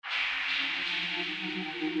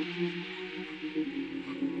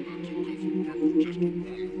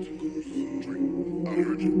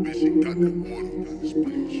heard your bitch, she got that water on this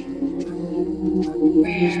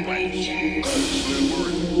place.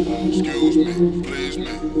 Excuse me, please me,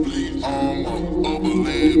 please.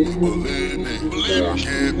 Believe me,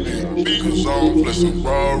 get me, because I'm flexing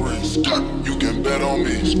Rarries. You can bet on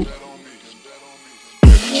me.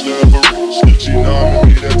 Slippery, she numbing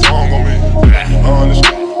me, that tongue on me. Honest,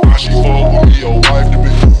 how she fuck with me, your wife to be.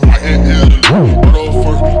 I ain't here to live, but up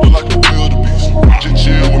first, look like a wildebeest. She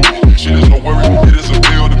chill with me, she just no worry, it is a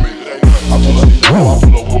deal to me. I pull up these down, I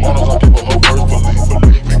pull up with models, I give her her first belief.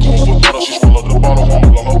 Big cool for butter, she swallowed the bottle, I'ma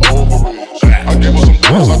blow her ovaries. I give her some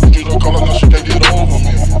dollars, I put you the color, now she can't get over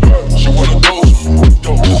me. She wanna dose with me,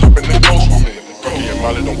 just hop in the ghost with me. Cookie and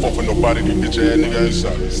Molly don't fuck with nobody, you get your ass nigga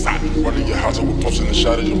inside it. Running your house, I was posting the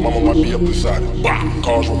shot, your mama might be up inside it.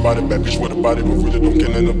 Cars with body, bad bitch with a body, but really don't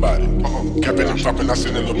kill anybody. Capping and popping, I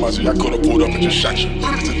seen in the Mazzy, I could've pulled up and just shot you.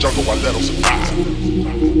 It's a jungle, I let them survive.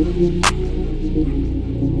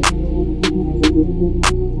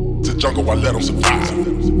 It's a jungle, I let them survive.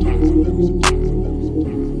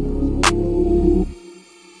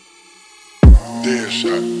 Dead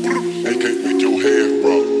shot, AK make your head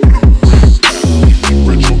rock.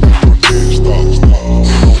 Retro, dead stars, rocks.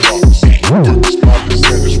 Smiley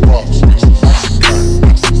sandwich rocks.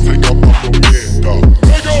 Take up off your head, dog.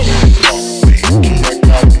 Key, I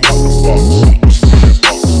got him out the box.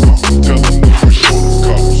 Tell them nigga show the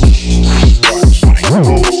cops. Watch, so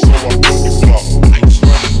I put the block.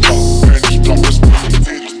 Panties drop, this pussy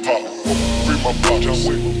titties pop. Free my block, just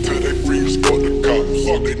wait till they free spot the cops.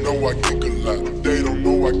 They know I kick a lot, they don't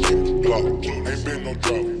know I keep the block. Ain't been no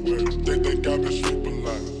drop.